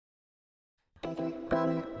Hey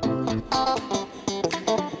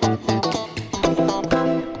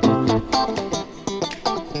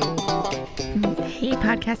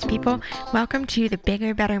podcast people, welcome to the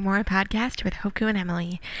Bigger, Better, More podcast with Hoku and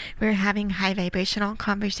Emily. We're having high vibrational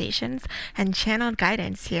conversations and channeled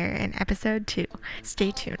guidance here in episode 2.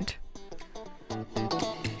 Stay tuned. So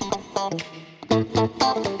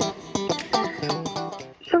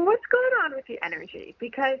what's going on with the energy?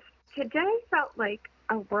 Because today felt like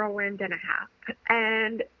a whirlwind and a half,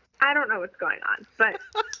 and I don't know what's going on, but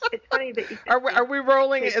it's funny that you are we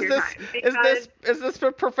rolling? Is this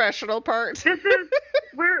the professional part? This is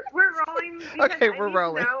we're rolling. Okay, we're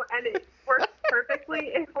rolling. And it works perfectly.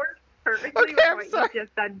 It works perfectly okay, with what you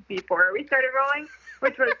just said before we started rolling,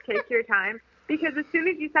 which was take your time. Because as soon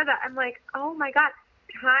as you said that, I'm like, oh my God,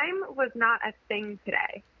 time was not a thing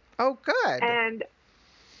today. Oh, good. And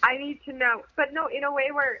I need to know, but no, in a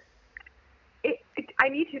way where I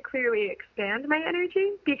need to clearly expand my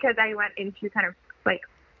energy, because I went into kind of like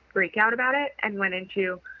freak out about it and went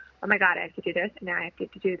into, oh my God, I have to do this, and now I have to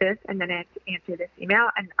do this, and then I have to answer this email,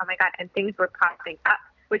 and oh my God, and things were popping up,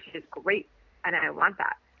 which is great, and I want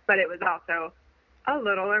that. But it was also a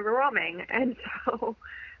little overwhelming. And so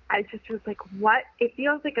I just was like, what? It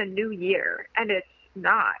feels like a new year, and it's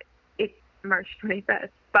not. It's March 25th,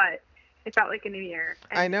 but it felt like a new year.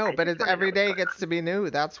 I know, but every day gets to be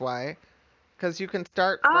new. That's why. Because you can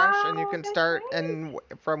start fresh, and you can start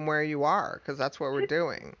from where you are, because that's what we're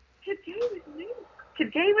doing. Today was new.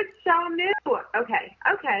 Today was so new. Okay,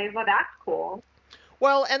 well, that's cool.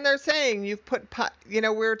 Well, and they're saying you've we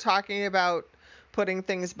were talking about putting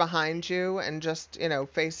things behind you and just,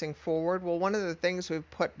 facing forward. Well, one of the things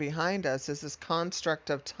we've put behind us is this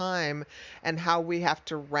construct of time and how we have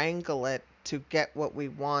to wrangle it to get what we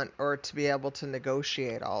want, or to be able to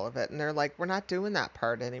negotiate all of it. And they're like, we're not doing that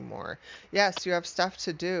part anymore. Yes, you have stuff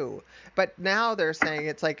to do. But now they're saying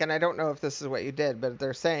it's like, and I don't know if this is what you did, but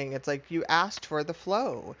they're saying it's like you asked for the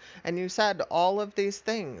flow. And you said all of these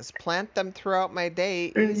things, plant them throughout my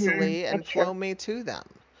day easily and flow me to them.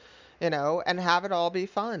 And have it all be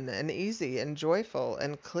fun and easy and joyful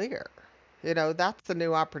and clear. That's the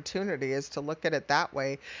new opportunity, is to look at it that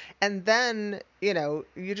way. And then,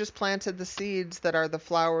 you just planted the seeds that are the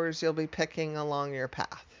flowers you'll be picking along your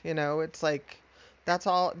path. It's like, that's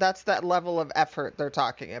that level of effort they're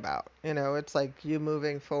talking about. It's like you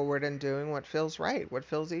moving forward and doing what feels right, what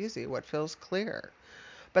feels easy, what feels clear.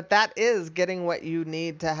 But that is getting what you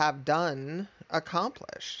need to have done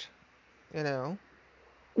accomplished,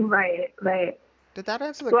 Right. Did that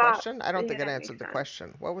answer the question? I don't think it answered the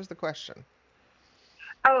question. What was the question?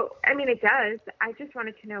 Oh, I mean, it does. I just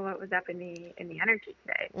wanted to know what was up in the energy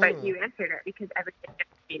today. But you answered it, because everything has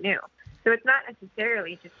to be new. So it's not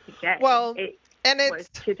necessarily just today. Well, was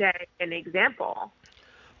today an example.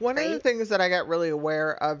 One of the things that I got really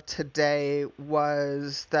aware of today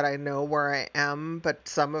was that I know where I am, but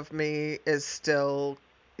some of me is still...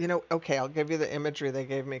 okay, I'll give you the imagery they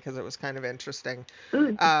gave me, because it was kind of interesting.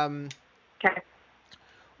 Okay.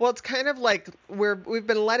 Well, it's kind of like we've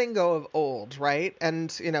been letting go of old, right? And,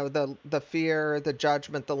 the fear, the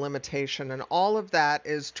judgment, the limitation, and all of that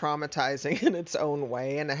is traumatizing in its own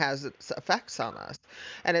way, and it has its effects on us.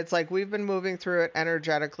 And it's like we've been moving through it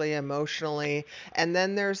energetically, emotionally, and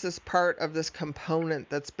then there's this part of this component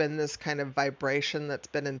that's been this kind of vibration that's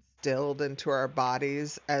been instilled into our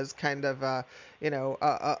bodies as kind of a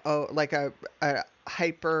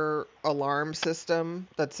hyper alarm system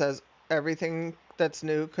that says everything that's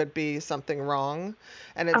new could be something wrong.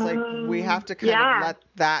 And it's like we have to kind of let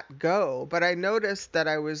that go. But I noticed that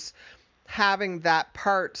I was having that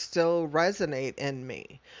part still resonate in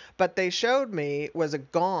me. But they showed me was a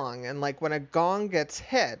gong. And like when a gong gets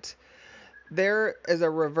hit, there is a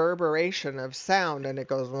reverberation of sound, and it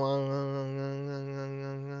goes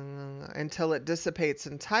until it dissipates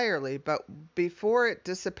entirely. But before it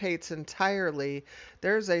dissipates entirely,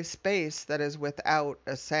 there's a space that is without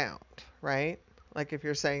a sound, right? Like if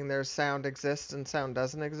you're saying there's sound exists and sound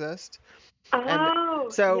doesn't exist.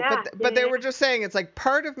 But they were just saying it's like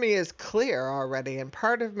part of me is clear already, and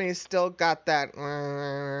part of me still got that,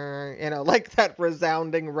 like that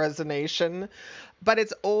resounding resonation. But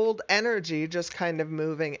it's old energy just kind of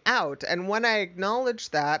moving out. And when I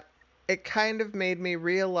acknowledged that, it kind of made me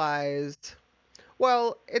realize,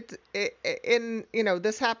 well,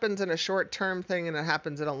 this happens in a short-term thing and it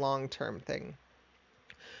happens in a long-term thing.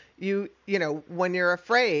 When you're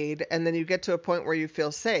afraid and then you get to a point where you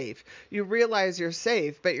feel safe, you realize you're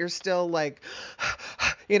safe, but you're still like,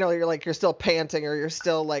 you're still panting, or you're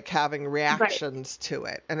still like having reactions to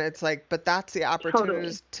it. And it's like, but that's the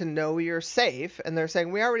opportunity to know you're safe. And they're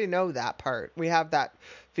saying, we already know that part. We have that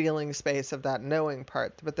feeling space of that knowing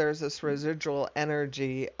part, but there's this residual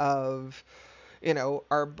energy of, you know,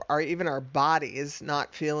 our even our bodies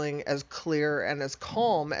not feeling as clear and as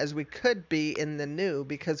calm as we could be in the new,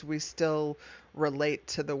 because we still relate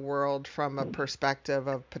to the world from a perspective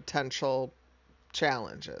of potential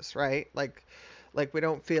challenges, right? Like we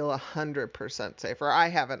don't feel 100% safe, or I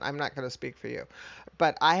haven't. I'm not going to speak for you,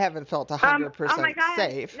 but I haven't felt Oh my 100% God.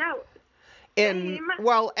 safe No. in Same.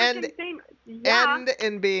 well Freaking same. Yeah. and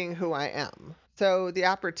in being who I am. So the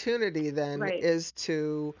opportunity then Right. is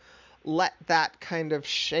to let that kind of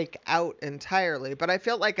shake out entirely. But I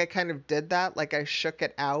felt like I kind of did that, like I shook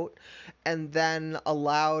it out and then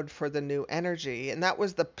allowed for the new energy. And that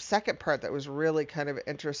was the second part that was really kind of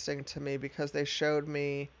interesting to me, because they showed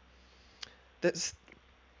me this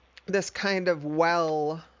kind of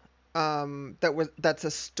well, that's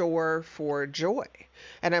a store for joy.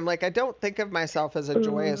 And I'm like, I don't think of myself as a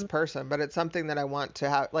joyous person, but it's something that I want to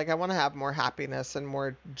have. Like, I want to have more happiness and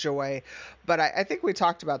more joy. But I think we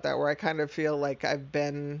talked about that, where I kind of feel like I've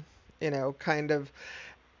been, kind of,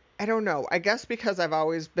 I don't know. I guess because I've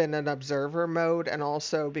always been in observer mode, and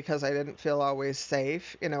also because I didn't feel always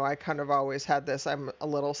safe. I kind of always had this, I'm a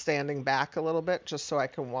little standing back a little bit just so I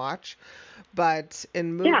can watch. But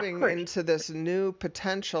in moving into this new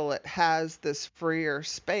potential, it has this freer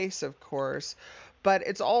space, of course. But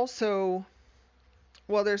it's also,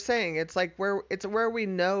 well, they're saying it's like where we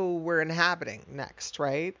know we're inhabiting next,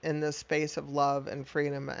 right? In this space of love and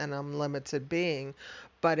freedom and unlimited being.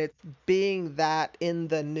 But it's being that in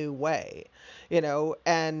the new way,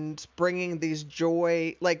 and bringing these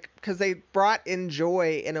joy, like, because they brought in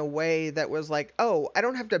joy in a way that was like, oh, I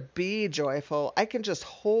don't have to be joyful. I can just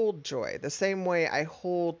hold joy the same way I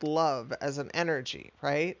hold love as an energy,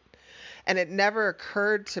 right? And it never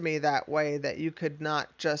occurred to me that way, that you could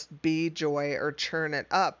not just be joy or churn it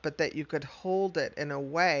up, but that you could hold it in a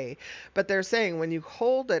way. But they're saying when you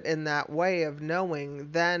hold it in that way of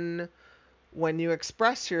knowing, then when you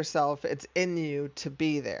express yourself, it's in you to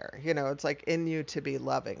be there. It's like in you to be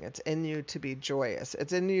loving. It's in you to be joyous.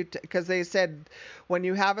 It's in you because they said when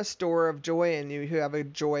you have a store of joy in you, you have a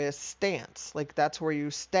joyous stance. Like, that's where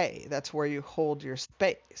you stay. That's where you hold your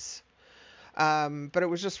space. But it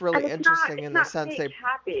was just really interesting in the sense they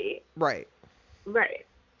happy. Right. Right.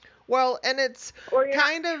 Well, and it's or you're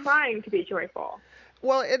kind not of trying to be joyful.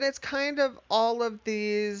 Well, and it's kind of all of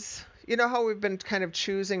these, how we've been kind of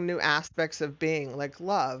choosing new aspects of being, like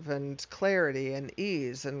love and clarity and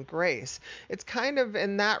ease and grace. It's kind of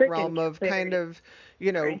in that realm of clarity. Kind of,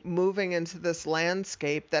 right. Moving into this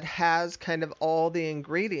landscape that has kind of all the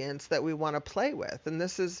ingredients that we want to play with. And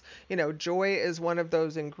this is, joy is one of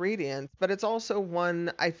those ingredients, but it's also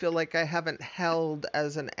one I feel like I haven't held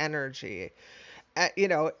as an energy.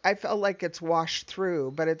 I felt like it's washed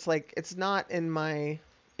through, but it's like, it's not in my,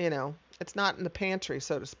 it's not in the pantry,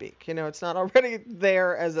 so to speak. It's not already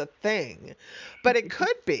there as a thing, but it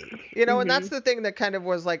could be, and that's the thing that kind of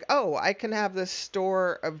was like, oh, I can have this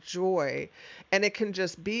store of joy and it can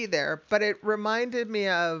just be there. But it reminded me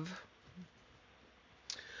of,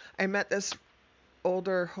 I met this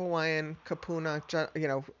older Hawaiian kapuna,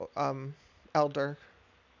 elder,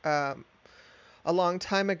 a long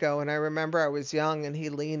time ago, and I remember I was young and he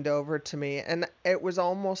leaned over to me, and it was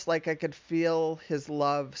almost like I could feel his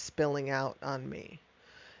love spilling out on me,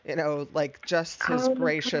 like just his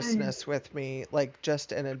graciousness with me, like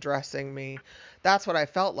just in addressing me. That's what I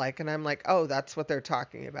felt like. And I'm like, oh, that's what they're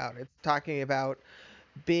talking about. It's talking about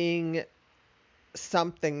being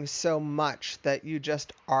something so much that you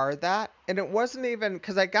just are that. And it wasn't even,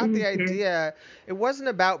 because I got the idea, it wasn't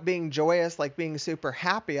about being joyous, like being super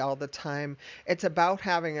happy all the time. It's about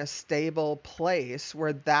having a stable place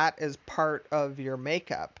where that is part of your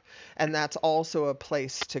makeup, and that's also a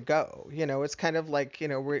place to go. It's kind of like,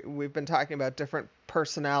 we've been talking about different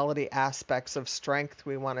personality aspects of strength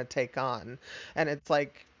we want to take on, and it's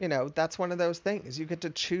like, that's one of those things. You get to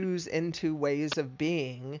choose into ways of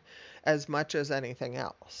being as much as anything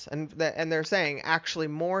else. And they're saying actually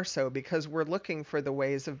more so, because we're looking for the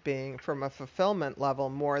ways of being from a fulfillment level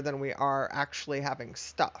more than we are actually having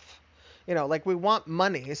stuff. Like we want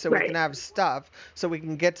money so we can have stuff, so we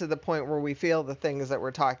can get to the point where we feel the things that we're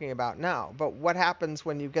talking about now. But what happens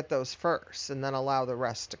when you get those first and then allow the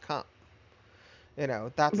rest to come?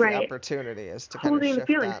 That's the opportunity, is to kind of shift the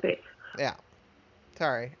feeling that. Space. Yeah.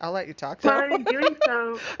 Sorry, I'll let you talk. Well, in doing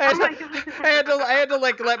so, I had to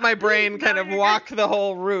like let my brain kind of walk the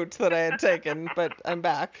whole route that I had taken, but I'm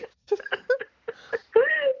back. No,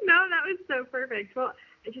 that was so perfect. Well,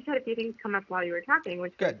 I just had a few things come up while you were talking,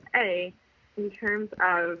 which was in terms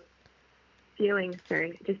of feeling,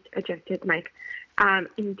 sorry, just adjusted mic.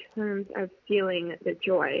 in terms of feeling the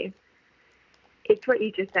joy, it's what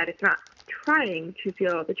you just said. It's not trying to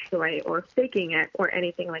feel the joy or faking it or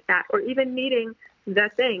anything like that, or even needing the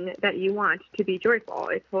thing that you want to be joyful.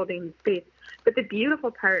 It's holding space. But the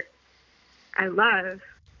beautiful part I love,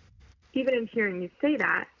 even in hearing you say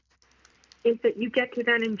that, is that you get to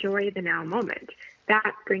then enjoy the now moment.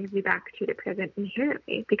 That brings you back to the present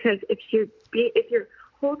inherently, because if you're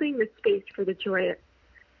holding the space for the joyous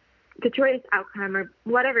outcome or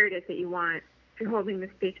whatever it is that you want, if you're holding the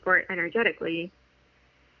space for it energetically,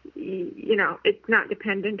 it's not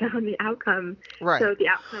dependent on the outcome. Right. So the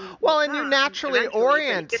outcome. Well, and you naturally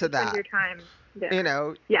orient to that. Your time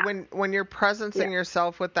there. When you're presencing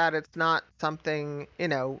yourself with that, it's not something,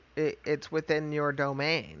 it's within your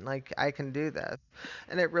domain. Like, I can do this.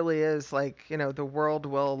 And it really is like, the world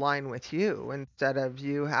will align with you instead of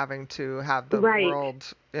you having to have the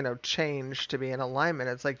world, change to be in alignment.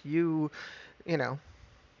 It's like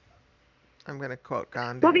I'm going to quote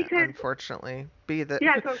Gandhi, unfortunately. Be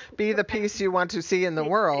the peace you want to see in the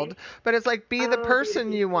world. But it's like, be the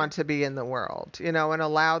person you want to be in the world, and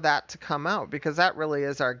allow that to come out, because that really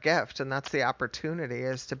is our gift. And that's the opportunity,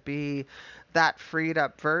 is to be that freed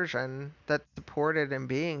up version that's supported in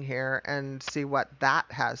being here and see what that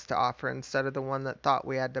has to offer, instead of the one that thought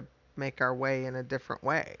we had to make our way in a different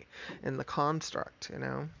way in the construct,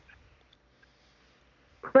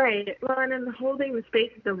 Right. Well, and in holding the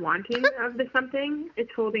space of the wanting of the something,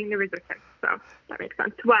 it's holding the resistance. So that makes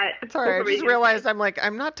sense. What? Sorry, I just realized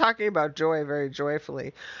I'm not talking about joy very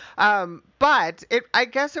joyfully. But I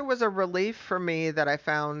guess it was a relief for me that I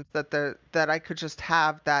found that I could just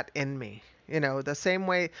have that in me. The same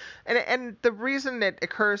way, and the reason it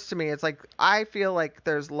occurs to me is like, I feel like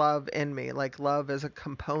there's love in me, like love is a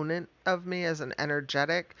component of me as an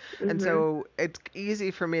energetic. And so it's easy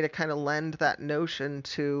for me to kind of lend that notion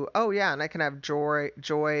to, and I can have joy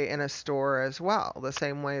in a store as well, the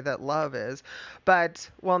same way that love is. But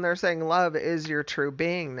when they're saying love is your true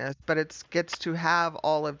beingness, but it gets to have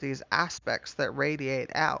all of these aspects that radiate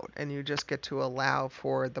out, and you just get to allow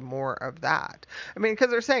for the more of that. I mean, because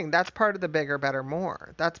they're saying that's part of the bigger, better,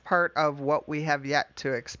 more. That's part of what we have yet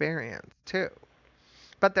to experience too.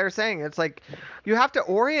 But they're saying it's like you have to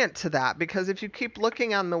orient to that, because if you keep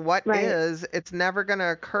looking on the what is, it's never going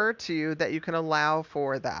to occur to you that you can allow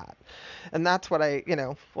for that. And that's what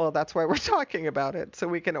that's why we're talking about it, so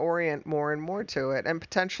we can orient more and more to it, and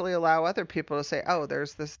potentially allow other people to say, oh,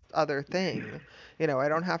 there's this other thing. I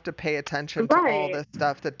don't have to pay attention to all this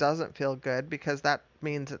stuff that doesn't feel good, because that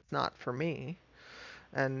means it's not for me.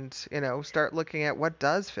 And, start looking at what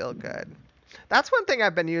does feel good. That's one thing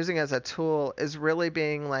I've been using as a tool, is really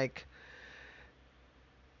being like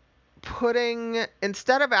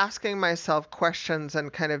instead of asking myself questions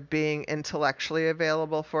and kind of being intellectually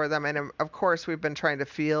available for them. And of course, we've been trying to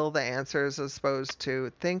feel the answers as opposed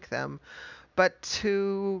to think them, but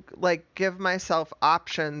to like give myself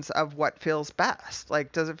options of what feels best.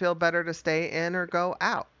 Like, does it feel better to stay in or go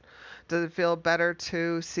out? Does it feel better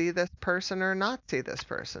to see this person or not see this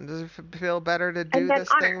person? Does it feel better to do this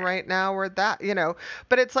thing right now or that?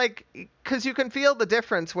 But it's like, because you can feel the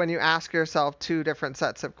difference when you ask yourself two different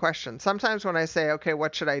sets of questions. Sometimes when I say, okay,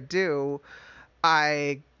 what should I do?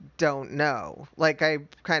 I don't know. Like, I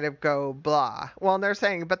kind of go blah. Well, and they're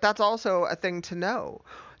saying, but that's also a thing to know.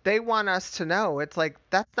 They want us to know. It's like,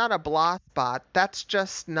 that's not a blah spot. That's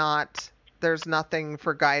just not, there's nothing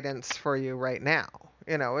for guidance for you right now.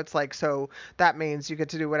 It's like, so that means you get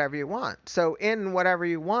to do whatever you want. So in whatever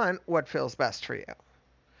you want, what feels best for you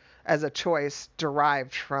as a choice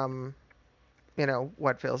derived from,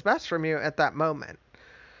 what feels best from you at that moment.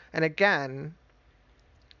 And again,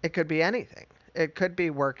 it could be anything. It could be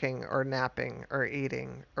working or napping or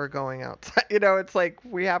eating or going outside. It's like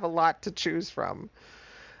we have a lot to choose from.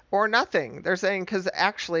 Or nothing. They're saying, because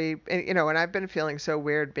actually, and I've been feeling so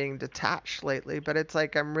weird being detached lately, but it's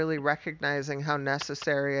like I'm really recognizing how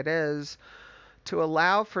necessary it is to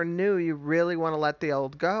allow for new. You really want to let the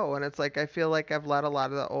old go. And it's like, I feel like I've let a lot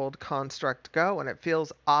of the old construct go, and it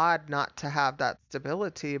feels odd not to have that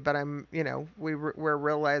stability, but we're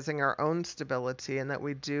realizing our own stability, and that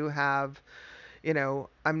we do have,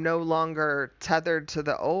 I'm no longer tethered to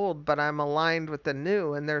the old, but I'm aligned with the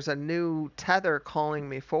new, and there's a new tether calling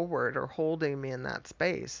me forward or holding me in that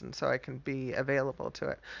space, and so I can be available to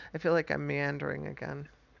it. I feel like I'm meandering again.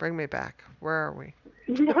 Bring me back. Where are we?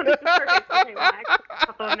 No, this is perfect. Okay, well, I have a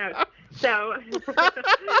couple of notes. So,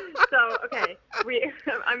 okay,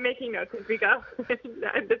 I'm making notes as we go. This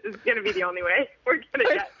is going to be the only way we're going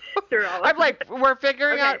to get through all of I'm like, this. we're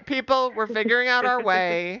figuring Okay. out people. We're figuring out our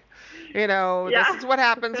way. You know, Yeah. this is what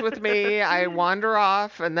happens with me. I wander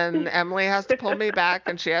off, and then Emily has to pull me back,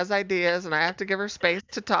 and she has ideas, and I have to give her space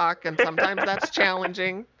to talk, and sometimes that's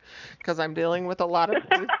challenging because I'm dealing with a lot of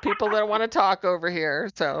people that want to talk over here.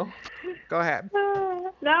 So, go ahead.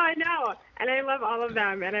 No, I know. And I love all of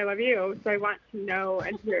them, and I love you. So I want to know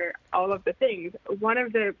and hear all of the things. One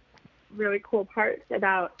of the really cool parts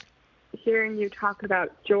about hearing you talk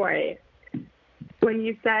about joy, when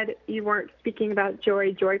you said you weren't speaking about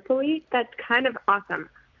joy joyfully, that's kind of awesome.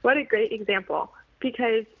 What a great example,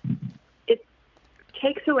 because it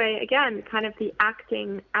takes away, again, kind of the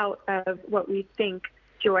acting out of what we think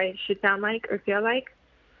joy should sound like or feel like.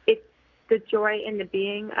 It's the joy in the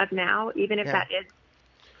being of now, even if that is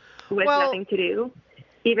with nothing to do.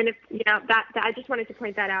 Even if, that I just wanted to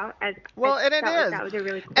point that out. As well, I and it is. like that was a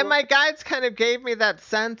really cool. And my guides kind of gave me that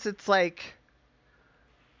sense. It's like,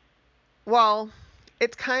 well,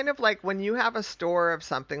 it's kind of like when you have a store of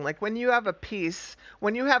something, like when you have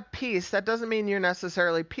when you have peace, that doesn't mean you're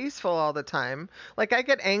necessarily peaceful all the time. Like I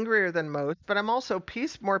get angrier than most, but I'm also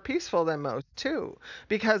more peaceful than most too,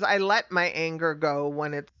 because I let my anger go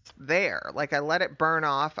when it's there. Like I let it burn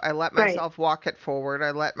off. I let myself walk it forward. I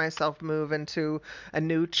let myself move into a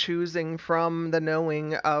new choosing from the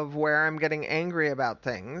knowing of where I'm getting angry about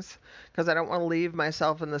things, because I don't want to leave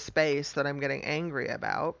myself in the space that I'm getting angry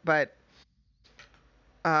about. But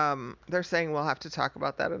they're saying we'll have to talk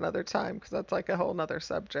about that another time because that's like a whole nother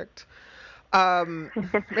subject. Make a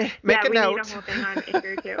note. Need a whole thing on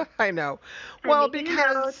anger too. I know. Well,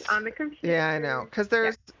 because on the computer. Yeah, I know. Because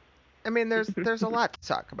there's a lot to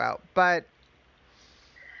talk about, but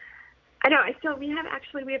I know. We have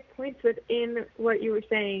points within what you were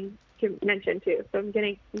saying to mention too. So I'm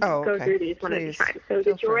going to go through these one at a time. So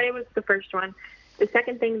the joy was the first one. The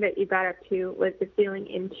second thing that you got up to was the feeling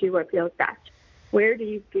into what feels best. Where do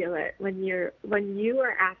you feel it when you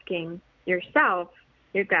are asking yourself,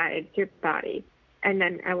 your guides, your body, and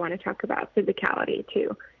then I want to talk about physicality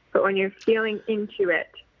too. But when you're feeling into it,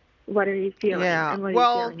 what are you feeling and what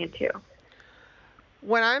are you feeling into?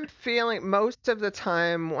 When I'm feeling, most of the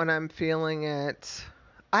time when I'm feeling it,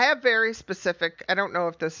 I have very specific, I don't know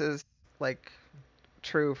if this is like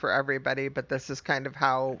true for everybody, but this is kind of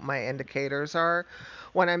how my indicators are.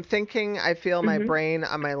 When I'm thinking, I feel my brain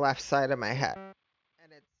on my left side of my head.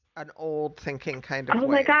 And it's an old thinking kind of way. Oh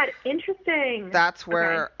my God, interesting. That's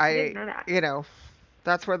where I didn't know that.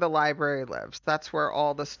 That's where the library lives. That's where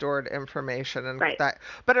all the stored information and that.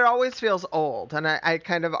 But it always feels old, and I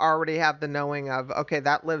kind of already have the knowing of, okay,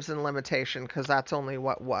 that lives in limitation because that's only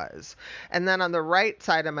what was. And then on the right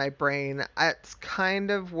side of my brain, it's kind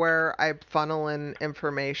of where I funnel in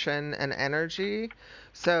information and energy.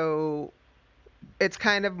 So it's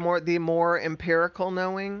kind of the more empirical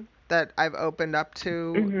knowing that I've opened up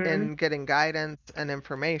to in getting guidance and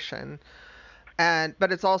information.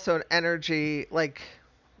 But it's also an energy, like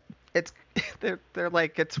it's they're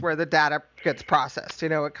like, it's where the data gets processed.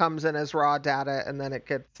 It comes in as raw data and then it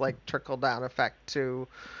gets like trickle down effect to,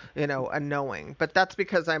 a knowing. But that's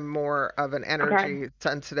because I'm more of an energy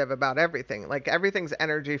sensitive about everything. Like everything's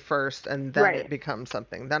energy first and then it becomes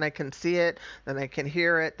something. Then I can see it, then I can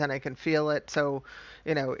hear it, then I can feel it. So,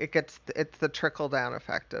 it's the trickle down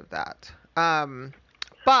effect of that.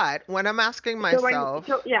 But when I'm asking myself,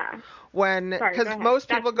 because most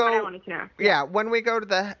people go, when we go to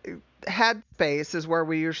the head space is where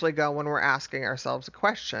we usually go when we're asking ourselves a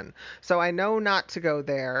question. So I know not to go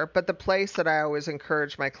there, but the place that I always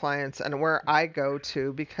encourage my clients and where I go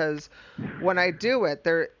to, because when I do it,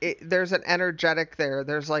 there's an energetic there.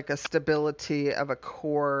 There's like a stability of a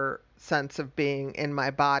core sense of being in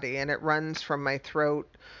my body, and it runs from my throat,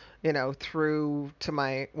 through to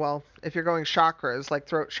my, if you're going chakras, like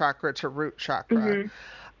throat chakra to root chakra.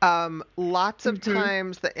 Lots of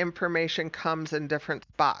times the information comes in different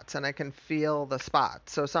spots and I can feel the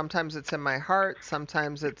spots. So sometimes it's in my heart,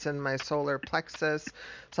 sometimes it's in my solar plexus,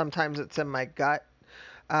 sometimes it's in my gut.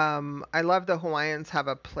 I love the Hawaiians have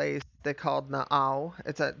a place they called Na'au.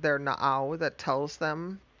 It's their Na'au that tells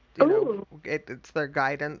them, it's their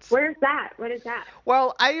guidance. Where's that? What is that?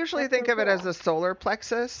 Well, I usually think of it as a solar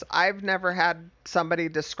plexus. I've never had somebody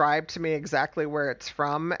describe to me exactly where it's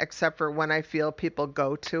from, except for when I feel people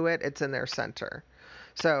go to it, it's in their center.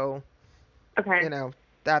 So,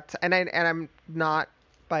 that's, and I'm not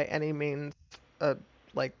by any means a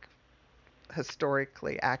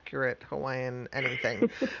historically accurate Hawaiian anything.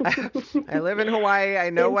 I live in Hawaii. I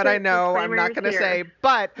know what I know. I'm not going to say,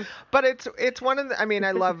 but it's one of the, I mean,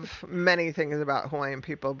 I love many things about Hawaiian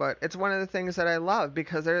people, but it's one of the things that I love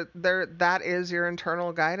because that is your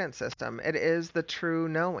internal guidance system. It is the true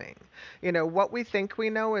knowing. You know, what we think we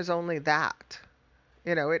know is only that.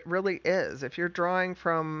 You know, it really is. If you're drawing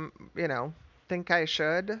from, you know, think I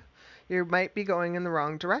should, you might be going in the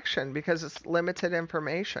wrong direction because it's limited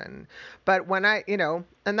information. But when you know,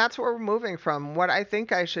 and that's where we're moving from what I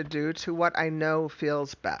think I should do to what I know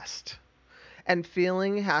feels best. And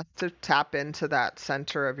feeling has to tap into that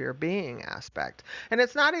center of your being aspect. And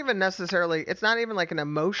it's not even like an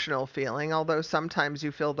emotional feeling, although sometimes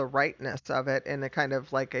you feel the rightness of it in a kind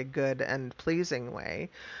of like a good and pleasing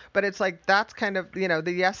way. But it's like that's kind of, you know,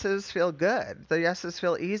 the yeses feel good. The yeses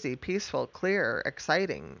feel easy, peaceful, clear,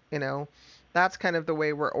 exciting, you know. That's kind of the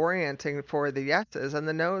way we're orienting for the yeses. And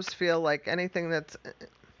the nos feel like anything that's,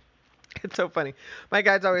 it's so funny. My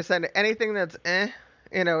guides always said anything that's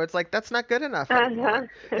you know, it's like, that's not good enough anymore.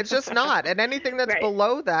 It's just not. And anything that's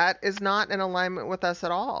below that is not in alignment with us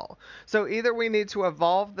at all. So either we need to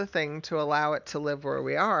evolve the thing to allow it to live where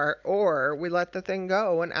we are, or we let the thing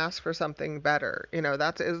go and ask for something better. You know,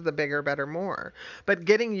 that is the bigger, better, more. But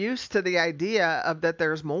getting used to the idea of that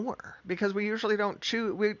there's more, because we usually don't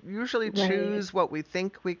choose. We usually choose what we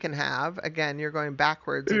think we can have. Again, you're going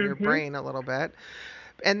backwards in your brain a little bit.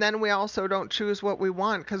 And then we also don't choose what we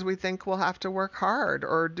want because we think we'll have to work hard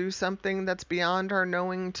or do something that's beyond our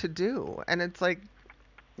knowing to do. And it's like,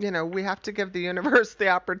 you know, we have to give the universe the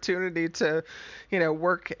opportunity to, you know,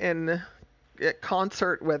 work in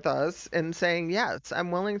concert with us and saying, yes,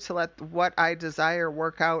 I'm willing to let what I desire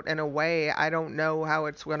work out in a way I don't know how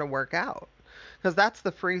it's going to work out. Because that's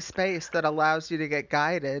the free space that allows you to get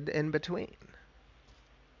guided in between.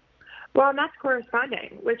 Well, and that's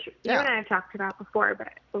corresponding, which you and I have talked about before, but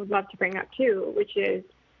I would love to bring up too, which is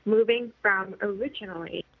moving from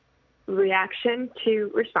originally reaction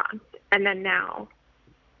to response, and then now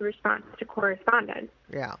response to correspondence.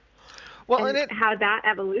 Yeah. Well, and how that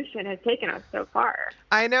evolution has taken us so far.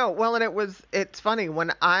 I know. Well, and it's funny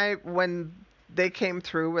when they came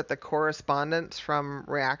through with the correspondence from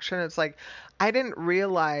reaction, it's like I didn't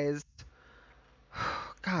realize,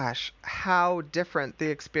 gosh, how different the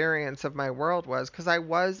experience of my world was, because I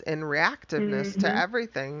was in reactiveness to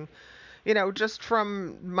everything, you know, just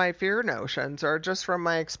from my fear notions or just from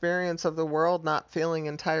my experience of the world not feeling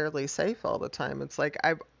entirely safe all the time. It's like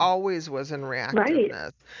I've always was in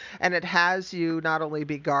reactiveness. And it has you not only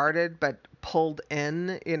be guarded, but pulled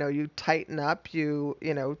in, you know, you tighten up, you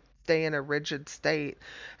know, stay in a rigid state.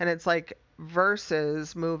 And it's like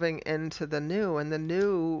versus moving into the new, and the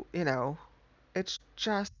new, you know, it's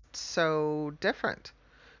just so different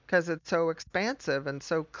because it's so expansive and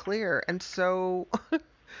so clear and so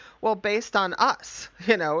well based on us.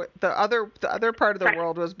 You know, the other part of the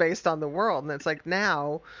world was based on the world, and it's like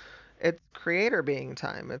now it's creator being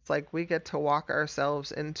time. It's like we get to walk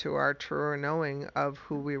ourselves into our truer knowing of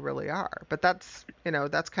who we really are. But that's, you know,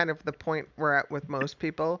 that's kind of the point we're at with most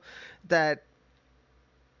people, that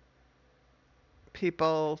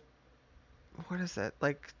people, what is it,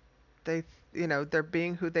 like they, you know, they're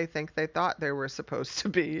being who they think they thought they were supposed to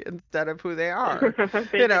be instead of who they are.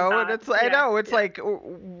 You know, and it's, I know it's like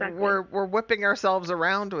we're whipping ourselves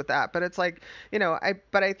around with that, but it's like, you know,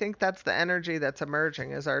 I think that's the energy that's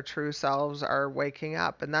emerging as our true selves are waking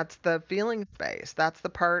up, and that's the feeling space. That's the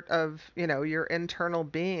part of, you know, your internal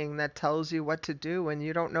being that tells you what to do when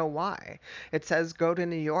you don't know why. It says go to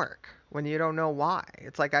New York when you don't know why.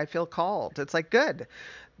 It's like, I feel called. It's like, good.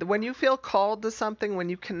 When you feel called to something, when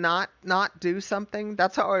you cannot not do something,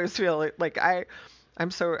 that's how I always feel. Like I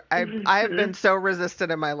have been so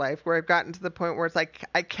resistant in my life where I've gotten to the point where it's like,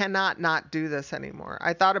 I cannot not do this anymore.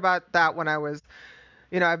 I thought about that when I was,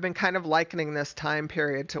 you know, I've been kind of likening this time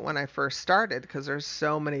period to when I first started, because there's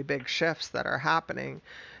so many big shifts that are happening.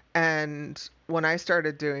 And when I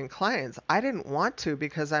started doing clients, I didn't want to,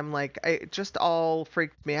 because I'm like, it just all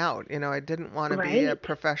freaked me out. You know, I didn't want to be a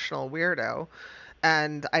professional weirdo.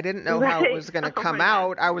 And I didn't know how it was going to come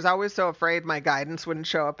out. I was always so afraid my guidance wouldn't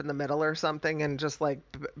show up in the middle or something and just like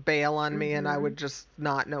bail on me, and I would just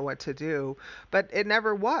not know what to do. But it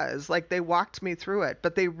never was. Like, they walked me through it.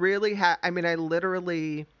 But they really had, I mean,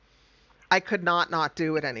 I could not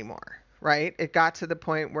do it anymore, right? It got to the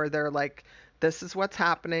point where they're like, this is what's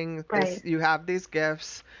happening. You have these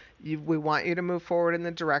gifts. We want you to move forward in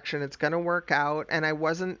the direction. It's going to work out. And I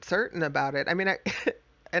wasn't certain about it. I mean,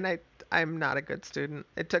 I'm not a good student.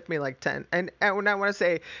 It took me like 10. And when I want to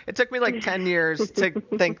say it took me like 10 years to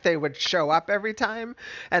think they would show up every time.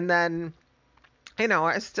 And then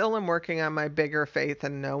I still am working on my bigger faith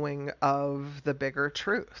and knowing of the bigger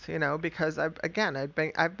truth, because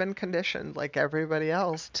I've been conditioned like everybody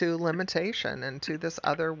else to limitation and to this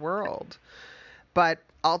other world. But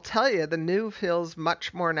I'll tell you, the new feels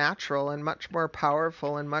much more natural and much more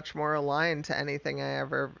powerful and much more aligned to anything I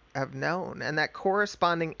ever have known. And that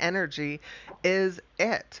corresponding energy is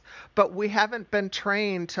it. But we haven't been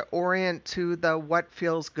trained to orient to the what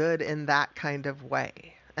feels good in that kind of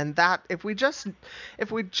way. And that if we just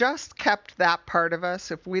kept that part of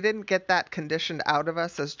us, if we didn't get that conditioned out of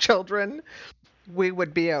us as children, we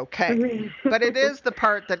would be okay. But it is the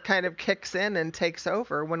part that kind of kicks in and takes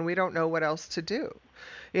over when we don't know what else to do.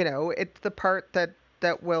 It's the part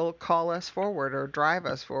that will call us forward or drive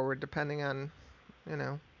us forward depending on,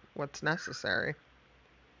 what's necessary.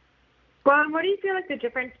 Well, and what do you feel like the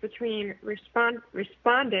difference between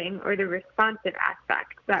responding or the responsive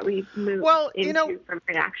aspect that we move into from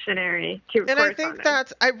reactionary to corresponding?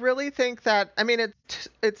 And I really think that,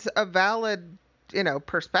 it's a valid,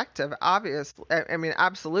 perspective, obviously.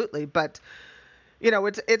 Absolutely. But,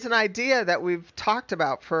 it's an idea that we've talked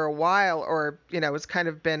about for a while, or, it's kind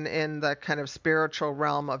of been in the kind of spiritual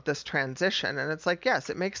realm of this transition. And it's like,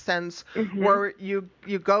 yes, it makes sense where you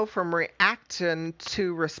go from reaction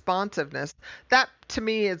to responsiveness. That to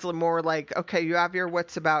me is more like, okay, you have your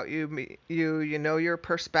wits about you, you know your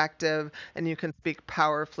perspective, and you can speak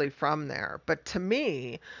powerfully from there. But to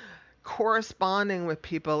me, corresponding with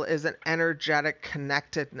people is an energetic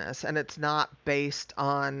connectedness, and it's not based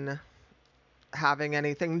on having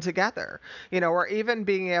anything together, or even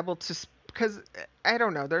being able to, because I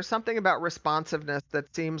don't know, there's something about responsiveness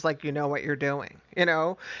that seems like you know what you're doing, and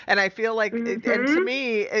I feel like, and to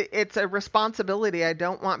me, it's a responsibility I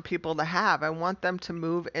don't want people to have. I want them to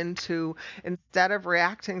move into, instead of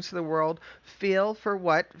reacting to the world, feel for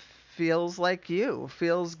what feels like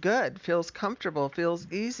feels good, feels comfortable, feels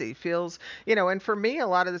easy, feels, and for me, a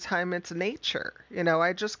lot of the time it's nature,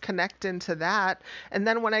 I just connect into that. And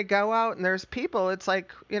then when I go out and there's people, it's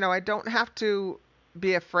like, I don't have to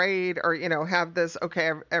be afraid or, have this,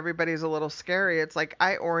 okay, everybody's a little scary. It's like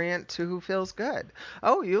I orient to who feels good.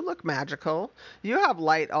 Oh, you look magical. You have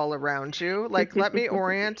light all around you. Like, let me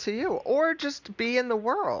orient to you, or just be in the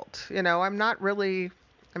world. I'm not really,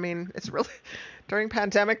 it's really, during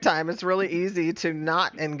pandemic time, it's really easy to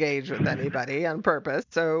not engage with anybody on purpose.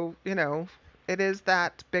 So, it is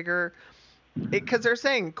that bigger, because they're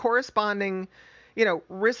saying corresponding,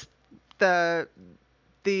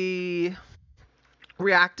 the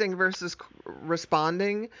reacting versus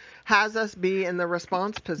responding has us be in the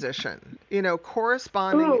response position.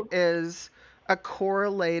 Corresponding is a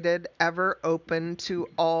correlated, ever open to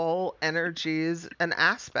all energies and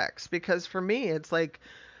aspects. Because for me, it's like,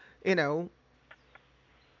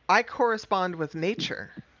 I correspond with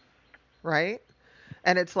nature, right?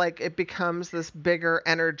 And it's like it becomes this bigger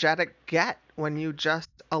energetic get when you just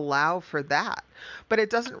allow for that. But it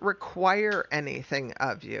doesn't require anything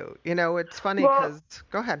of you. It's funny because,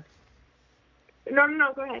 go ahead. No,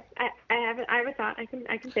 go ahead. I have a thought. I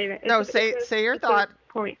can save it. Say your thought.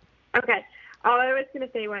 Point. Okay. All I was going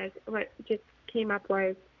to say was, what just came up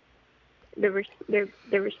was the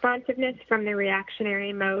responsiveness from the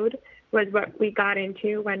reactionary mode was what we got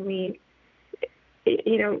into when we,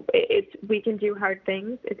 we can do hard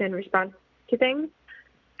things. It's in response to things.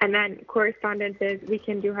 And then correspondence is we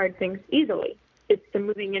can do hard things easily. It's the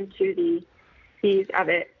moving into the ease of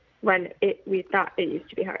it when we thought it used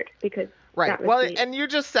to be hard, because right. Well, and you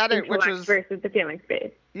just said it, which was versus the feeling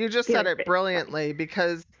space. You just said it brilliantly,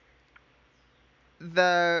 because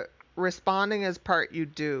the responding is part you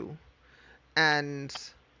do, and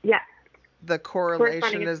the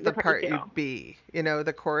correlation is the part you be.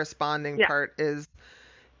 The corresponding part is,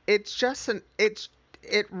 it's just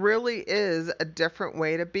it really is a different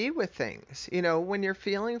way to be with things. When you're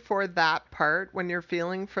feeling for that part, when you're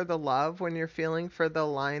feeling for the love, when you're feeling for the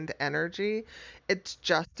aligned energy, it's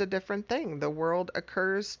just a different thing. The world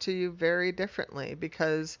occurs to you very differently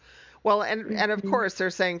because, well, and of course they're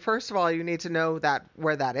saying, first of all, you need to know that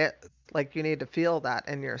where that is. Like, you need to feel that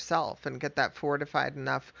in yourself and get that fortified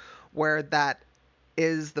enough where that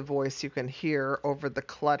is the voice you can hear over the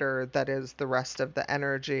clutter that is the rest of the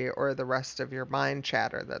energy or the rest of your mind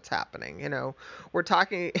chatter that's happening. We're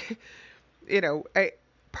talking,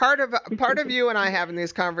 part of you and I having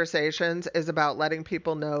these conversations is about letting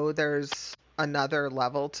people know there's another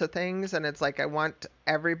level to things. And it's like, I want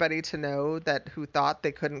everybody to know that who thought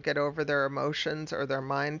they couldn't get over their emotions or their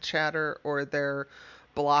mind chatter or their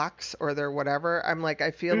blocks or their whatever. I'm like,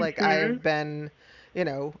 I feel like I've been,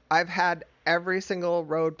 I've had every single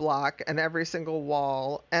roadblock and every single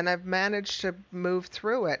wall, and I've managed to move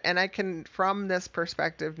through it. And I can, from this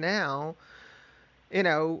perspective now,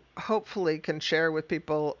 hopefully can share with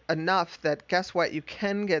people enough that guess what, you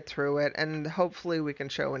can get through it, and hopefully we can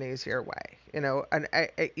show an easier way,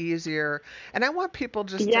 a easier. And I want people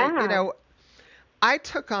just to, I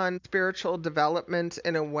took on spiritual development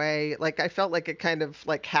in a way, like I felt like it kind of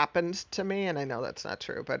like happened to me, and I know that's not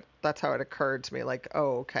true, but that's how it occurred to me. Like,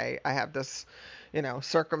 oh, okay, I have this,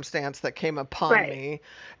 circumstance that came upon me,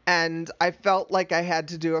 and I felt like I had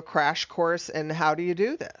to do a crash course in how do you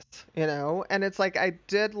do this, And it's like I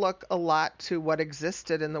did look a lot to what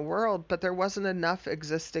existed in the world, but there wasn't enough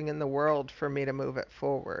existing in the world for me to move it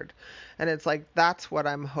forward. And it's like that's what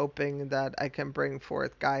I'm hoping that I can bring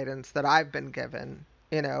forth guidance that I've been given,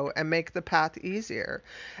 and make the path easier.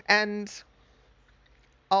 And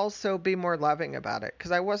also be more loving about it,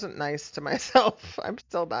 because I wasn't nice to myself. I'm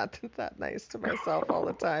still not that nice to myself all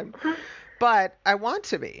the time, but I want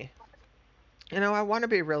to be. I want to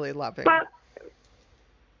be really loving. But,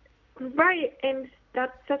 right, and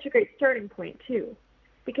that's such a great starting point too,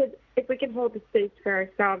 because if we can hold the space for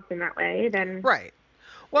ourselves in that way, then right.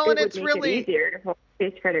 Well, and it's really easier to hold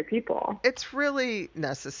space for other people. It's really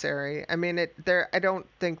necessary. I mean, I don't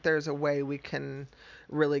think there's a way we can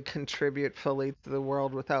really contribute fully to the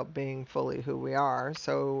world without being fully who we are.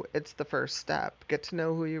 So it's the first step. Get to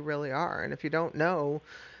know who you really are. And if you don't know,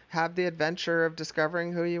 have the adventure of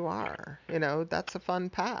discovering who you are. That's a fun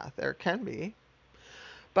path. There can be.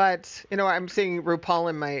 But, I'm seeing RuPaul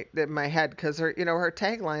in my head, because her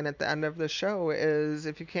tagline at the end of the show is,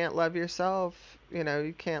 if you can't love yourself,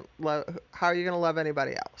 you can't love, how are you going to love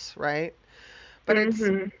anybody else, right? But it's,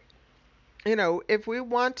 if we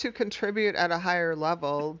want to contribute at a higher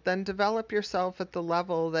level, then develop yourself at the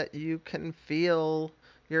level that you can feel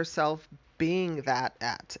yourself being that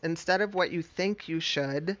at, instead of what you think you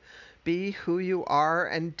should. Be who you are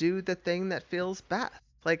and do the thing that feels best.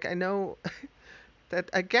 Like, I know that,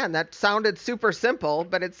 again, that sounded super simple,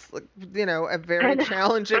 but it's, a very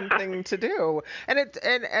challenging thing to do.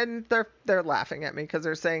 And they're laughing at me because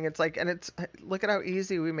they're saying it's like, and it's, look at how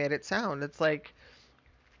easy we made it sound. It's like,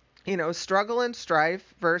 struggle and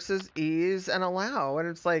strife versus ease and allow. And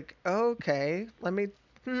it's like, okay, let me,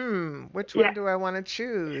 which one do I want to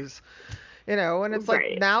choose? And it's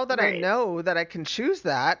like, now that I know that I can choose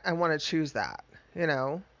that, I want to choose that,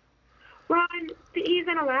 Well, and the ease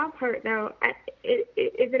and allow part, though,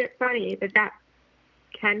 isn't it funny that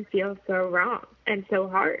can feel so wrong and so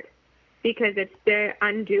hard? Because it's the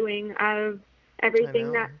undoing of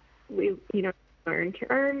everything that we, learn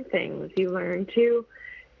to earn things. You learn to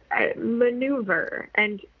maneuver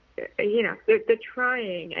and, the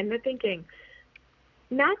trying and the thinking.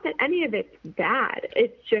 Not that any of it's bad.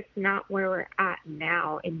 It's just not where we're at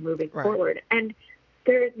now in moving forward. And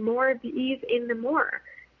there's more of the ease in the more.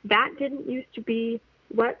 That didn't used to be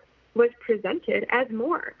what was presented as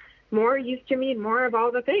more. More used to mean more of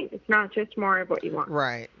all the things. It's not just more of what you want.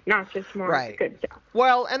 Right. Not just more of the good stuff.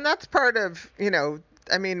 Well, and that's part of,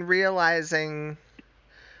 realizing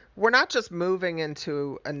we're not just moving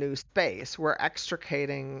into a new space. We're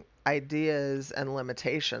extricating ideas and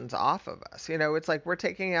limitations off of us. It's like we're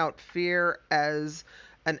taking out fear as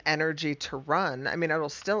an energy to run. I mean, it'll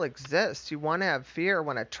still exist. You want to have fear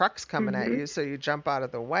when a truck's coming at you, so you jump out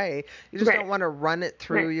of the way. You just don't want to run it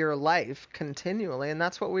through your life continually, and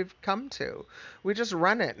that's what we've come to. We just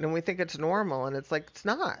run it, and we think it's normal, and it's like, it's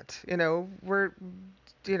not. We're,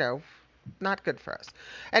 not good for us.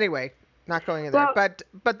 Anyway, not going in there.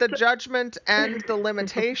 But the judgment and the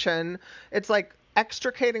limitation, it's like,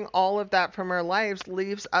 extricating all of that from our lives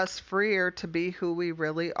leaves us freer to be who we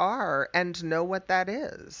really are and know what that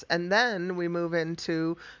is. And then we move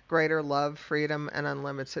into greater love, freedom, and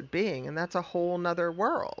unlimited being. And that's a whole nother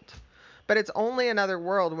world. But it's only another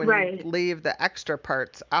world when you leave the extra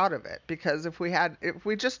parts out of it. Because if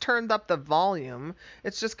we just turned up the volume,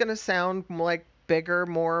 it's just going to sound like bigger,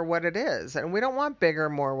 more what it is. And we don't want bigger,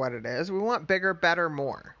 more what it is. We want bigger, better,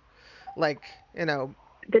 more. Like,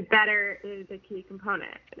 the better is a key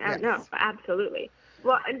component. Yes. No, absolutely.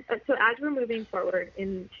 Well, and so as we're moving forward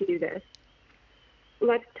into this,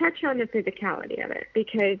 let's touch on the physicality of it.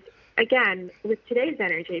 Because, again, with today's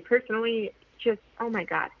energy, personally, just, oh my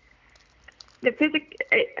God. I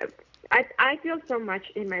feel so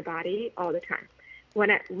much in my body all the time.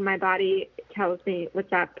 When my body tells me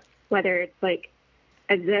what's up, whether it's like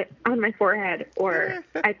a zit on my forehead or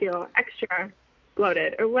I feel extra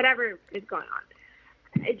bloated or whatever is going on.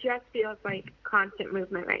 It just feels like constant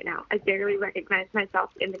movement right now. I barely recognize myself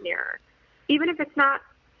in the mirror. Even if it's not,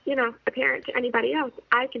 apparent to anybody else,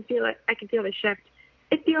 I can feel it. I can feel the shift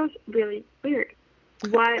it feels really weird.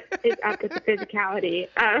 What is up with the physicality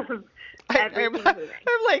of everything moving?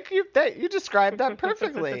 I'm like, you described that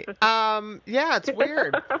perfectly. Yeah, it's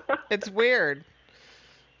weird. It's weird.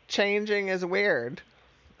 Changing is weird.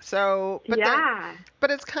 So, but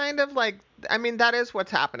it's kind of like, I mean, that is what's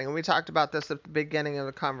happening. We talked about this at the beginning of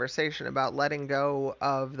the conversation about letting go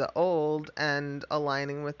of the old and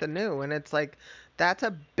aligning with the new. And it's like, that's a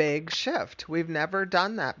big shift. We've never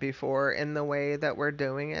done that before in the way that we're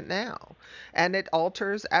doing it now. And it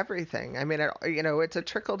alters everything. I mean, it's a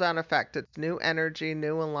trickle down effect. It's new energy,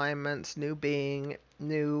 new alignments, new being,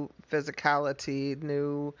 new physicality,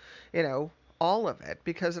 new, all of it,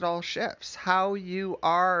 because it all shifts. How you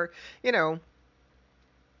are,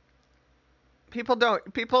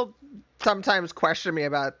 people sometimes question me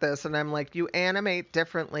about this, and I'm like, you animate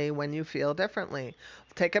differently when you feel differently.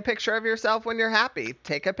 Take a picture of yourself when you're happy.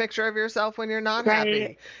 Take a picture of yourself when you're not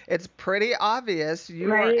happy. It's pretty obvious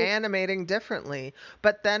you are animating differently,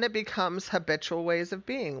 but then it becomes habitual ways of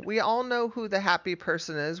being. We all know who the happy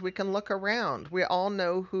person is. We can look around. We all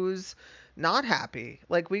know who's not happy.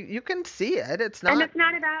 Like you can see it. It's not. And it's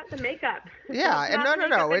not about the makeup. Yeah, and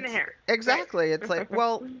no. It's exactly. It's like,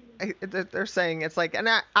 well, they're saying it's like, and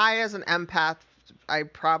I as an empath, I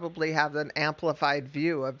probably have an amplified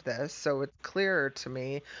view of this, so it's clearer to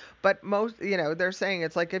me. But most, they're saying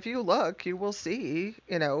it's like if you look, you will see,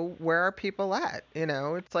 where are people at?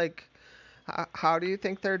 It's like, how do you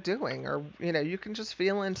think they're doing? Or, you can just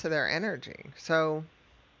feel into their energy. So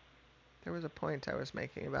there was a point I was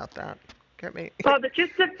making about that. Get me? Well,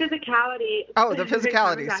 just the physicality. Oh, the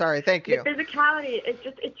physicality. Sorry, thank you. The physicality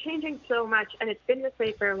it's changing so much, and it's been this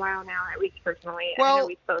way for a while now, at least personally. Well, I know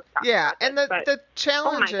we both talked yeah, about and this, the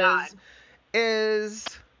challenge oh is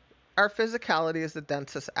our physicality is the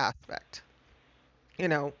densest aspect.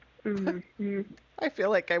 Mm-hmm. I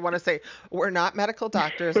feel like I want to say, we're not medical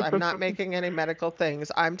doctors. I'm not making any medical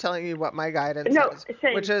things. I'm telling you what my guidance is,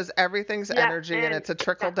 which is everything's energy, and it's a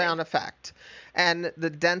trickle-down effect. And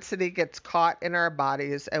the density gets caught in our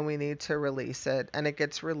bodies, and we need to release it. And it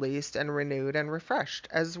gets released and renewed and refreshed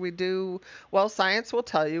as we do. Well, science will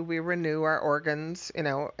tell you we renew our organs.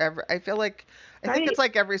 I think it's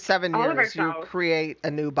like every 7 years you create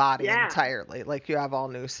a new body entirely. Like you have all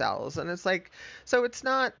new cells. And it's like, so it's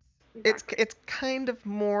not. Exactly. It's kind of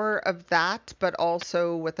more of that, but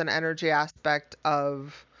also with an energy aspect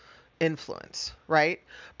of influence, right?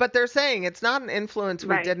 But they're saying it's not an influence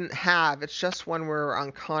we didn't have. It's just one we're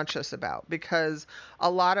unconscious about, because a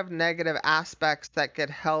lot of negative aspects that get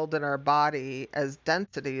held in our body as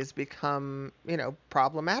densities become,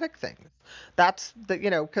 problematic things. That's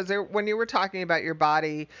because when you were talking about your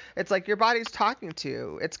body, it's like your body's talking to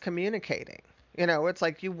you. It's communicating. It's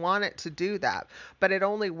like you want it to do that, but it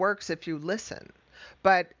only works if you listen.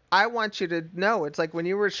 But I want you to know, it's like when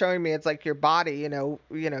you were showing me, it's like your body,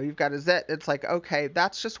 you've got a zit. It's like, okay,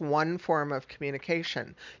 that's just one form of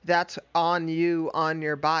communication. That's on you, on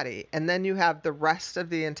your body. And then you have the rest of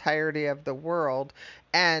the entirety of the world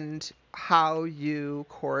and how you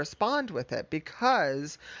correspond with it,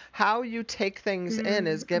 because how you take things in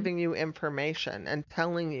is giving you information and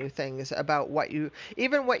telling you things about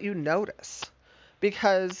even what you notice.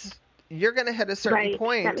 Because you're going to hit a certain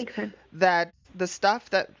point that the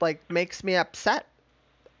stuff that makes me upset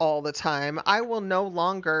all the time, I will no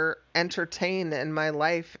longer entertain in my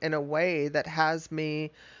life in a way that has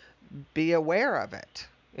me be aware of it.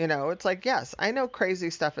 It's like, yes, I know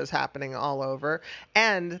crazy stuff is happening all over,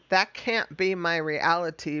 and that can't be my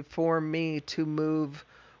reality for me to move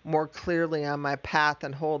more clearly on my path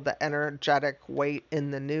and hold the energetic weight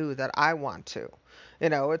in the new that I want to.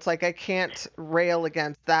 It's like I can't rail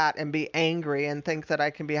against that and be angry and think that I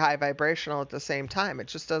can be high vibrational at the same time. It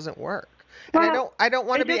just doesn't work. And I don't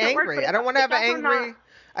want to be angry. I don't want to have an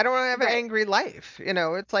angry life.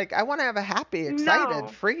 It's like I want to have a happy, excited,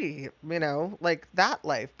 free, like that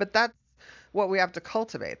life. But that's what we have to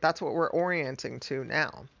cultivate. That's what we're orienting to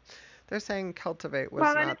now. They're saying cultivate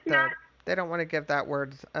was they don't want to give that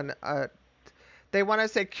word they want to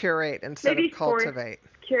say curate instead of cultivate.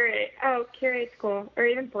 Curate. Oh, curate's cool. Or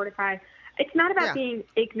even fortify. It's not about being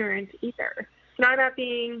ignorant either. It's not about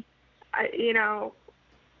being, I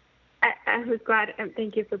was glad, and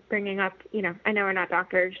thank you for bringing up, I know we're not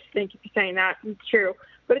doctors. Thank you for saying that. It's true.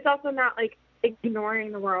 But it's also not like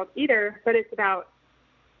ignoring the world either, but it's about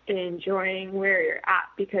enjoying where you're at,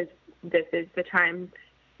 because this is the time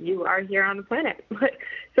you are here on the planet.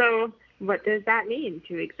 So what does that mean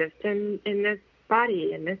to exist in this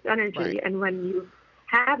body, in this energy? Right. And when you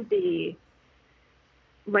have I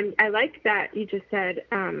like that you just said,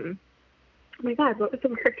 oh my God, what was the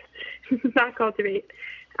word? Not cultivate.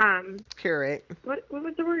 Curate. What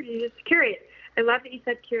was the word you just curate? I love that you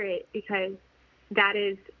said curate, because that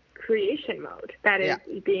is creation mode. That is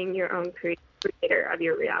being your own creator of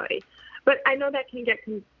your reality. But I know that can get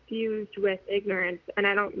confused with ignorance, and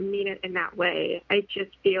I don't mean it in that way. I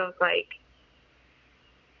just feel like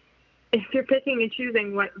if you're picking and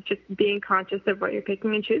choosing, just being conscious of what you're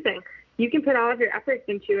picking and choosing, you can put all of your efforts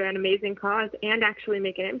into an amazing cause and actually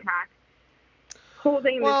make an impact,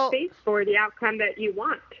 holding the space for the outcome that you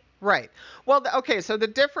want. Right. Well, okay, so the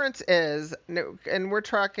difference is, and we're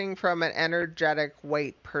talking from an energetic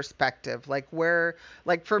weight perspective, like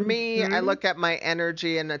for me, I look at my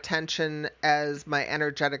energy and attention as my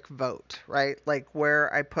energetic vote, right? Like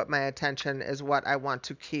where I put my attention is what I want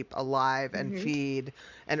to keep alive and feed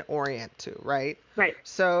and orient to, right? Right.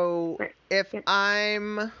 So if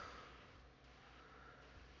I'm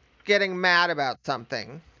getting mad about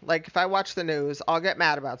something, like if I watch the news, I'll get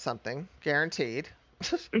mad about something, guaranteed.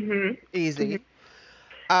 Easy.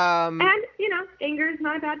 And anger is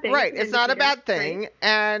not a bad thing. Right, it's not a bad thing,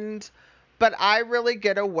 right? But I really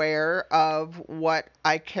get aware of what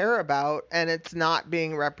I care about, and it's not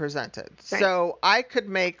being represented. Right. So I could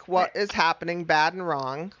make what is happening bad and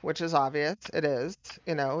wrong, which is obvious. It is.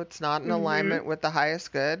 It's not in alignment with the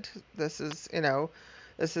highest good. This is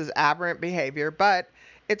aberrant behavior, but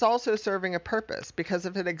it's also serving a purpose, because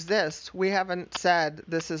if it exists, we haven't said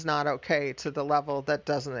this is not okay to the level that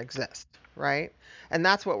doesn't exist, right? And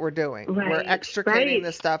that's what we're doing. Right. We're extricating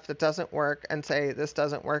the stuff that doesn't work and say this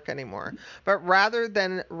doesn't work anymore. But rather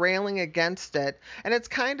than railing against it, and it's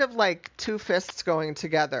kind of like two fists going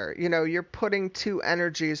together. You're putting two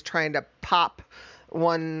energies trying to pop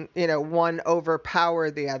one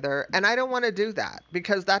overpower the other. And I don't want to do that,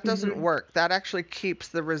 because that doesn't work. That actually keeps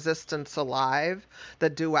the resistance alive, the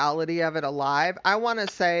duality of it alive. I want to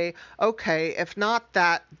say, okay, if not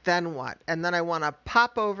that, then what? And then I want to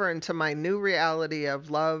pop over into my new reality of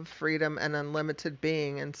love, freedom, and unlimited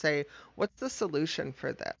being and say, what's the solution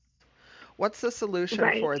for this? What's the solution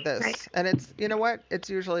for this? Right. And it's, it's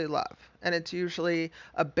usually love. And it's usually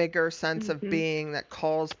a bigger sense of being that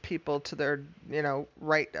calls people to their,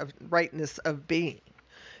 rightness of being,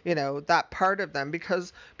 that part of them,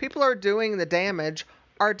 because people are doing the damage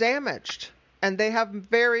are damaged. And they have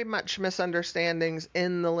very much misunderstandings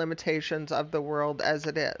in the limitations of the world as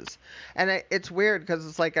it is. And it's weird, because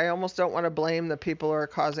it's like I almost don't want to blame the people who are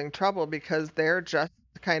causing trouble, because they're just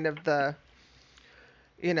kind of the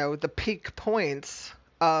peak points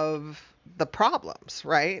of the problems,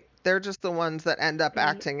 right? They're just the ones that end up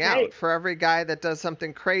acting out. For every guy that does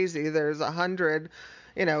something crazy, there's 100,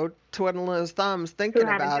 twiddling his thumbs thinking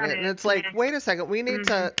about it. And it's like, wait a second, we need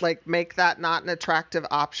to make that not an attractive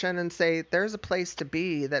option and say there's a place to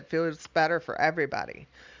be that feels better for everybody.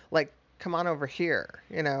 Come on over here,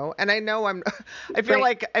 and I know I feel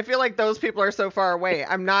like those people are so far away.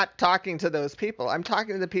 I'm not talking to those people. I'm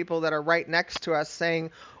talking to the people that are right next to us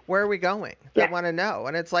saying, where are we going? They want to know.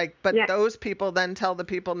 And it's like, but those people then tell the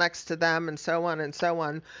people next to them, and so on and so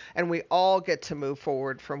on. And we all get to move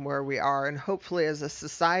forward from where we are. And hopefully as a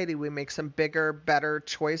society, we make some bigger, better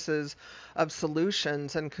choices of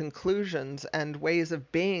solutions and conclusions and ways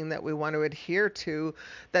of being that we want to adhere to,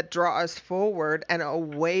 that draw us forward and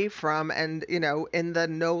away from, and, in the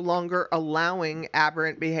no longer allowing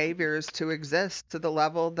aberrant behaviors to exist to the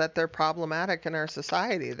level that they're problematic in our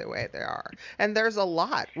society the way they are. And there's a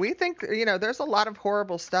lot. We think, there's a lot of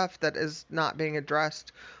horrible stuff that is not being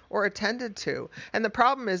addressed or attended to. And the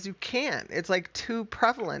problem is you can't. It's too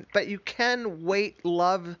prevalent. But you can weight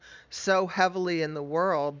love so heavily in the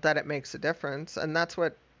world that it makes a difference. And that's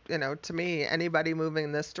what, to me, anybody moving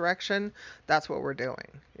in this direction, that's what we're doing.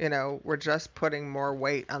 We're just putting more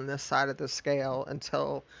weight on this side of the scale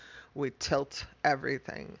until we tilt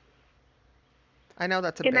everything. I know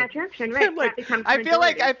that's in that direction, right?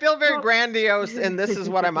 I feel very grandiose, and this is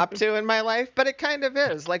what I'm up to in my life, but it kind of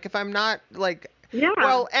is. If I'm not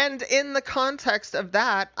well, and in the context of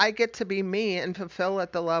that, I get to be me and fulfill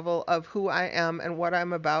at the level of who I am and what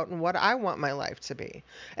I'm about and what I want my life to be.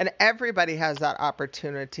 And everybody has that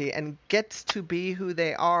opportunity and gets to be who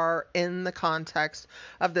they are in the context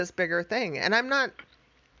of this bigger thing. And I'm not,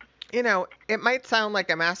 it might sound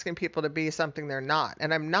like I'm asking people to be something they're not,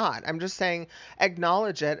 and I'm not. I'm just saying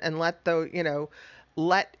acknowledge it and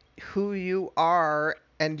let who you are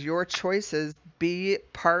and your choices be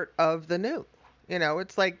part of the new.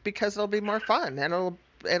 It's because it'll be more fun and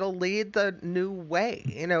it'll lead the new way.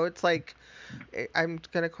 It's I'm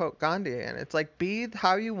going to quote Gandhi, and it's be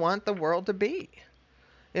how you want the world to be.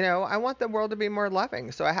 You know, I want the world to be more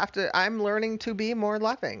loving. So I'm learning to be more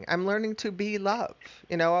loving. I'm learning to be love.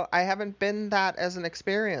 You know, I haven't been that as an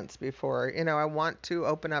experience before. You know, I want to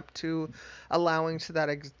open up to allowing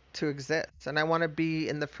to exist. And I want to be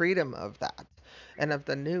in the freedom of that and of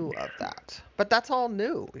the new of that. But that's all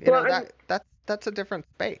new. You know, that's a different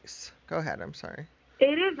space. Go ahead. I'm sorry.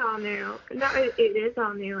 It is all new. No, it is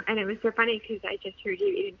all new. And it was so funny because I just heard you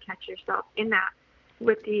even catch yourself in that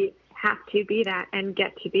with the have to be that and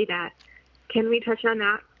get to be that. Can we touch on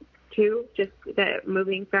that too? Just the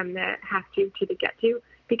moving from the have to the get to?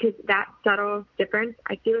 Because that subtle difference,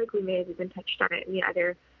 I feel like we may have even touched on it in the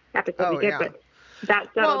other episode we did, but that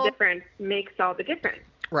subtle difference makes all the difference.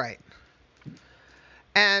 Right.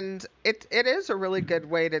 And it is a really good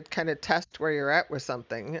way to kind of test where you're at with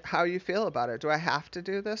something, how you feel about it. Do I have to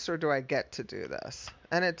do this or do I get to do this?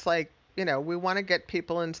 And it's like, you know, we want to get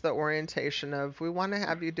people into the orientation of we want to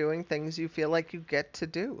have you doing things you feel like you get to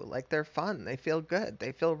do, like they're fun, they feel good,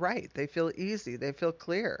 they feel right, they feel easy, they feel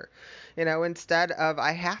clear, you know, instead of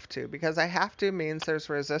I have to, because I have to means there's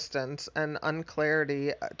resistance and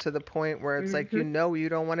unclarity to the point where it's like, you know, you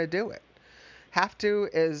don't want to do it. Have to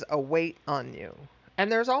is a weight on you.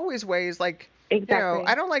 And there's always ways like, you know,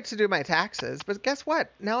 I don't like to do my taxes, but guess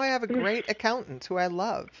what? Now I have a great accountant who I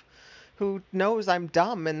love, who knows I'm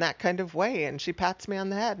dumb in that kind of way. And she pats me on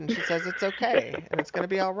the head and she says it's okay and it's going to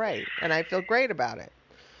be all right. And I feel great about it.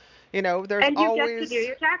 You know, there's and you always. get to do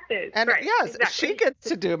your taxes. And right, yes, exactly. She gets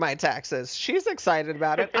to do my taxes. She's excited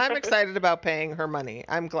about it. I'm excited about paying her money.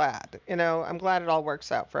 I'm glad. You know, I'm glad it all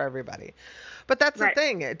works out for everybody. But that's the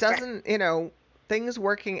thing. It doesn't, you know, things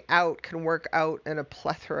working out can work out in a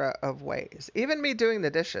plethora of ways. Even me doing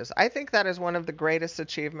the dishes. I think that is one of the greatest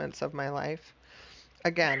achievements of my life.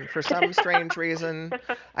 Again, for some strange reason,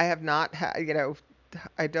 I have not had, you know,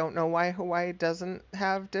 I don't know why Hawaii doesn't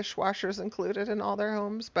have dishwashers included in all their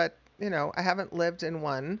homes, but, you know, I haven't lived in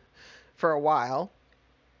one for a while.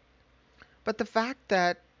 But the fact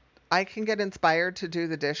that I can get inspired to do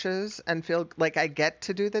the dishes and feel like I get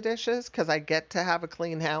to do the dishes because I get to have a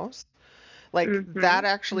clean house, like that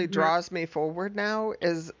actually draws me forward now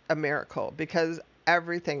is a miracle, because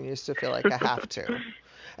everything used to feel like I have to.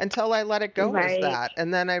 Until I let it go as that.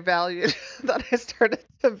 And then I valued that I started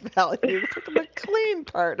to value the clean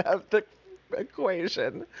part of the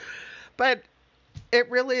equation. But it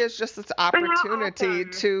really is just this opportunity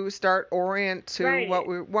to start orient to what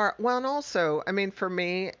we want. Well, and also, I mean, for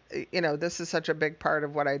me, you know, this is such a big part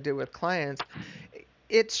of what I do with clients.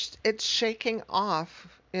 It's shaking off,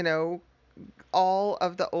 you know, all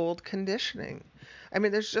of the old conditioning. I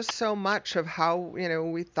mean, there's just so much of how, you know,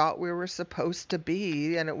 we thought we were supposed to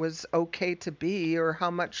be and it was okay to be, or how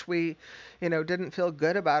much we, you know, didn't feel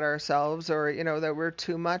good about ourselves, or, you know, that we're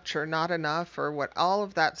too much or not enough, or what. All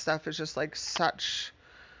of that stuff is just like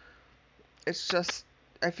it's just,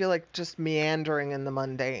 I feel like just meandering in the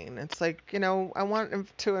mundane. It's like, you know, I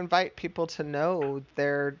want to invite people to know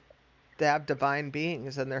they have divine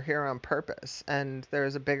beings and they're here on purpose and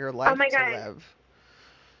there's a bigger life to live.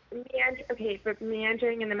 But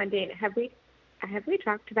meandering in the mundane. Have we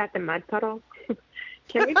talked about the mud puddle?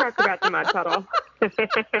 Can we talk about the mud puddle?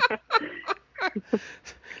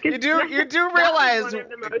 You do realize,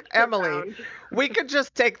 Emily, we could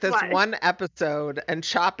just take this one episode and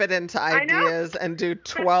chop it into ideas and do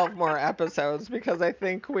 12 more episodes, because I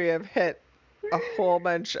think we have hit a whole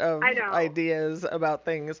bunch of ideas about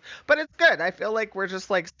things. But it's good. I feel like we're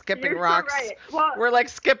just like skipping rocks. Right. Well, we're like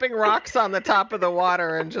skipping rocks on the top of the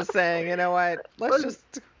water and just saying, you know what, let's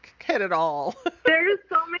just hit it all. There's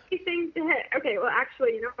so many things to hit. Okay, well,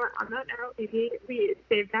 actually, you know what? On that note, maybe we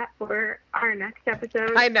save that for our next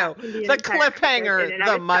episode. I know. The cliffhanger,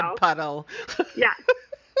 the mud puddle. Yeah.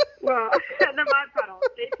 Well, the mud puddle.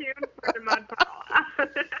 Stay tuned for the mud puddle.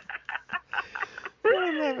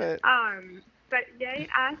 I love it. But yay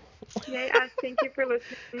us. Thank you for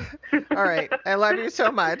listening. All right. I love you so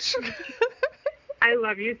much. I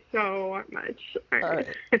love you so much. All right.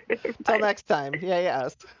 Until next time. Yay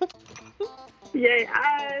us. Yay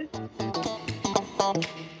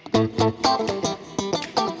us.